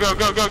 go, go, go,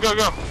 go, go, go,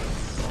 go.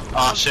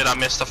 Oh shit, I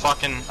missed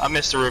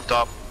the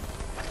rooftop.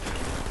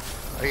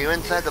 Are you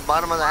inside the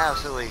bottom of the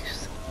house at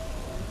least?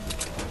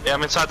 Yeah,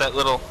 I'm inside that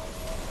little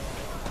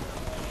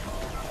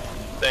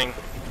thing.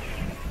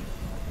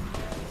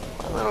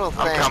 A little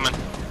thing. I'm coming.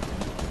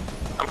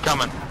 I'm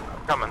coming.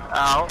 I'm coming.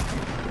 Ow.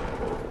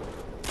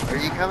 Are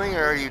you coming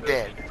or are you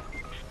dead?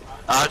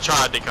 I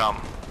tried to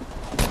come.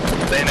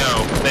 They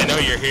know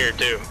you're here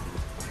too.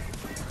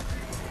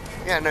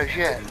 Yeah, no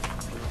shit.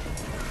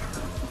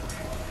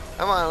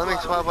 Come on, let me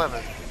swap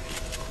weapons.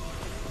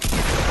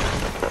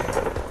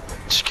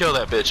 Just kill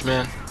that bitch,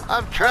 man.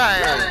 I'm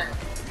trying.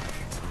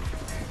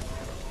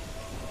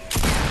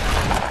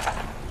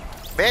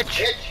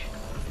 Bitch.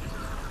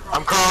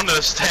 I'm crawling to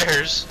the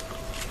stairs.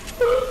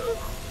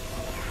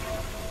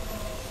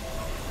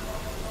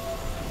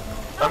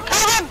 I'm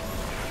coming!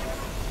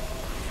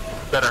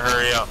 Better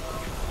hurry up.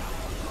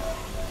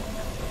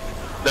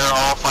 They're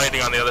all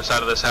fighting on the other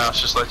side of this house,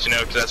 just to let you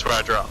know, because that's where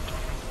I dropped.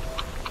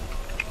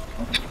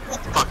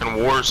 Fucking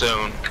war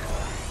zone.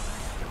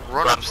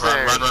 Run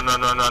upstairs. Run.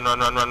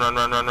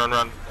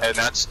 And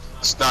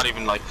it's not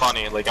even like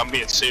funny, like I'm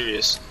being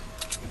serious.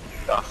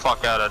 The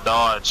fuck out of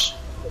Dodge.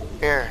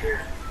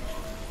 Here.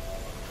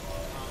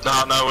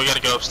 No, we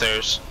gotta go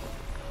upstairs.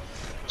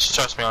 Just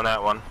trust me on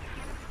that one.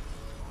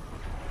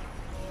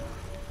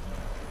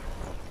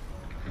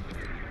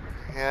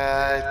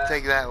 Yeah,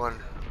 take that one.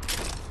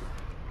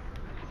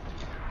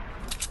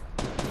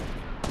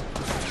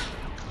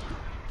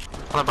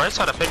 On the bright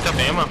side, I picked up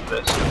ammo for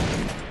this.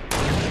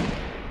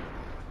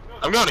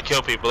 I'm going to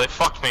kill people. They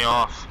fucked me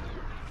off.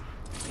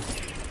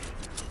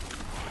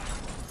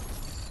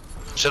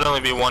 Should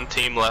only be one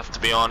team left, to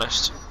be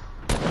honest.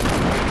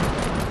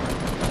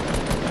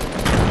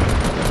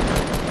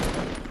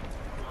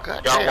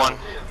 God Got damn. one.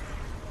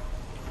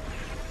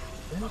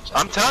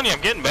 I'm telling you,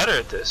 I'm getting better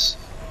at this.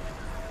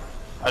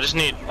 I just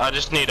need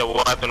a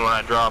weapon when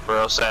I drop, or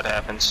else that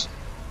happens.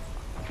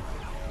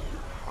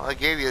 Well, I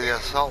gave you the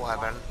assault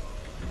weapon.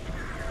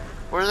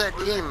 Where'd that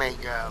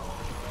teammate go?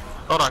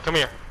 Hold on, come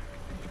here.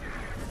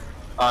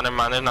 Oh, never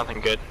mind. There's nothing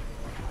good.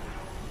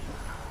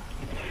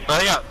 No,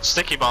 they got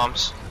sticky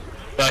bombs.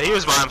 No, he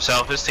was by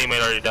himself. His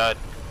teammate already died.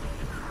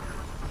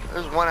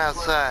 There's one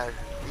outside.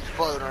 He's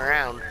floating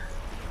around.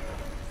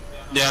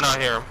 Yeah, no, I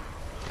hear him.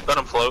 Let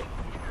him float.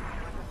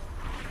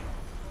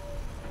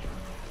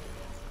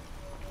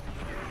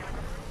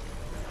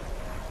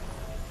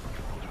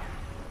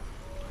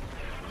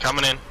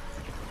 Coming in.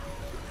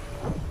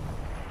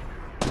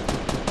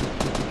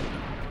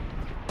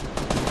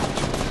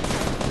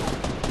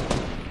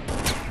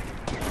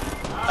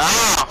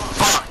 Ah,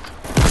 fuck!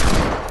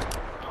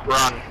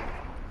 Run.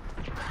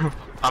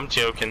 I'm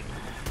joking.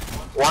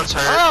 One's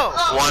hurt.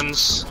 Oh!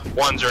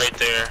 One's right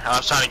there. I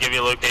was trying to give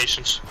you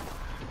locations.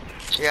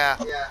 Yeah.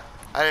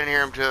 I didn't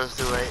hear him till it was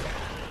too late.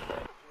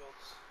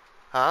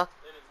 Huh?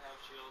 They didn't have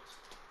shields.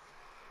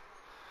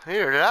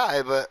 Neither did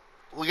I, but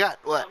we got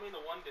what? I mean, the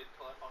one did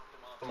till I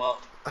fucked him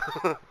up.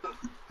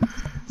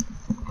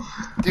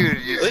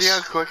 Dude, you see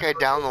how quick I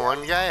downed the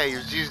one guy? I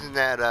was using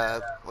that,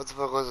 what the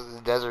fuck was it,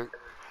 the desert?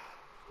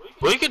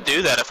 We could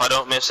do that if I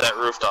don't miss that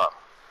rooftop.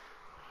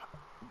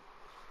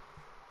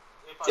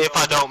 If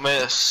I don't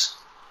miss.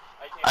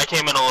 I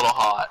came in a little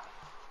hot.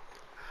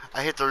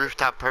 I hit the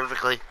rooftop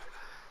perfectly.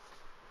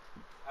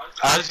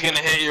 I was gonna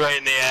hit you right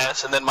in the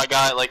ass, and then my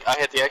guy, like, I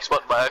hit the X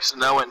button by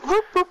accident, and I went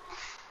whoop whoop.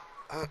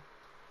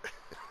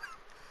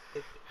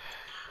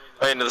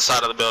 Right into the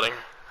side of the building.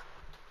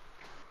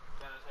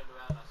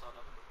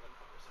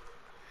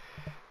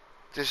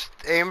 Just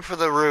aim for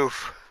the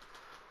roof.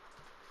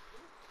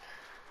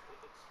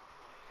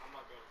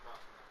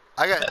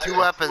 I got two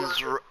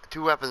weapons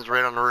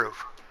right on the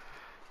roof.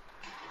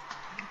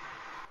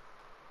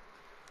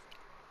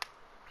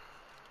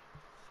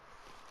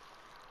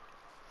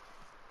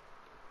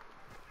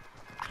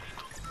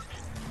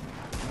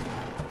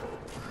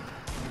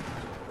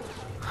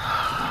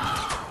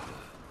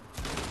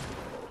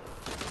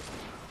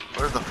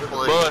 Where's the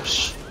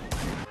bush?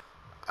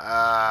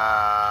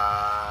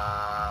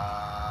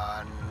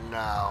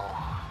 No.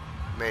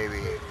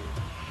 Maybe.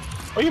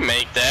 Oh, you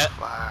make that.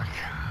 Fuck.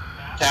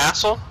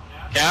 Castle?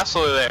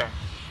 Castle or there?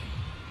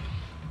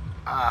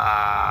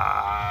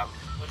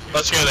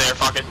 Let's go there,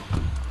 fuck it.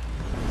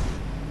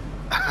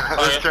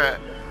 Let's try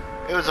it.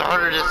 It was a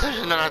harder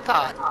decision than I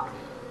thought.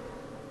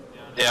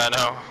 Yeah, I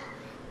know.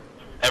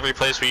 Every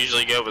place we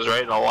usually go was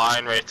right in a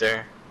line right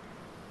there.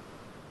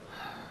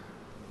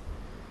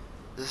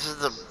 This is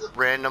the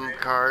random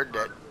card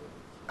that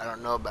I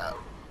don't know about.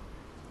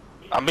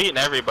 I'm beating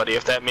everybody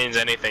if that means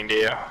anything to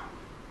you.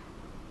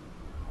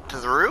 To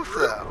the roof,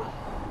 though.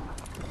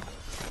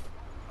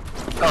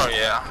 Oh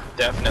yeah,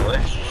 definitely.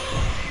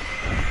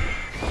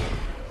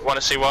 Want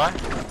to see why?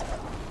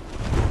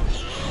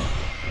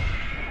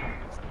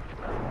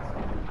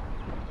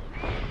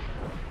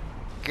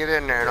 Get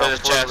in there and I'll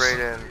float right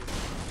in.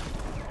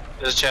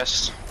 There's a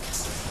chest.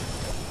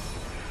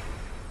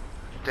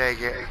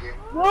 Take it.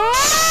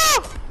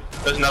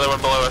 There's another one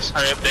below us.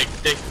 Hurry up, dig,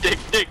 dig, dig,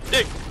 dig,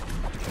 dig.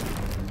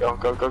 Go,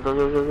 go, go, go,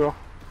 go, go, go.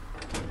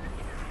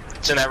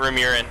 It's in that room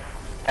you're in.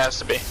 Has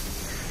to be.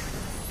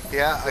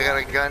 Yeah, I got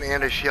a gun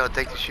and a shield.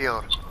 Take the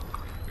shield.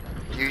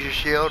 Use your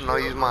shield and I'll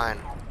use mine.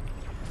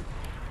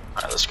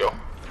 Alright, let's go.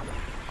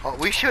 Oh,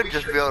 we should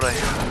just be able to...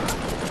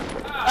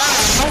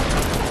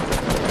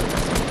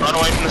 Run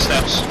away from the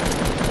steps.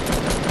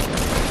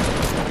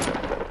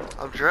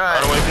 I'm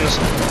trying. Run away from the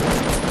steps.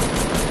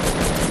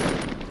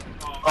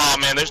 Oh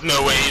man, there's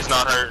no way he's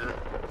not hurting.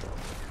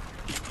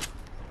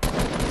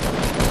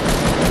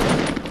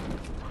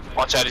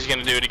 Watch out, he's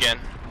gonna do it again.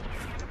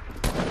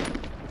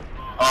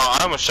 Oh,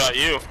 I almost shot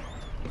you.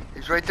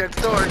 He's right there at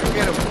the door.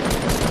 Get him.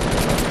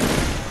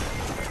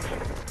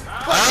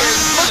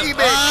 Boogie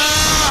bitch!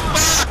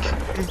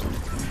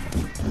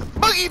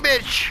 Boogie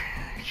bitch!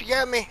 She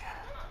got me.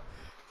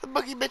 The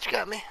boogie bitch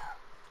got me.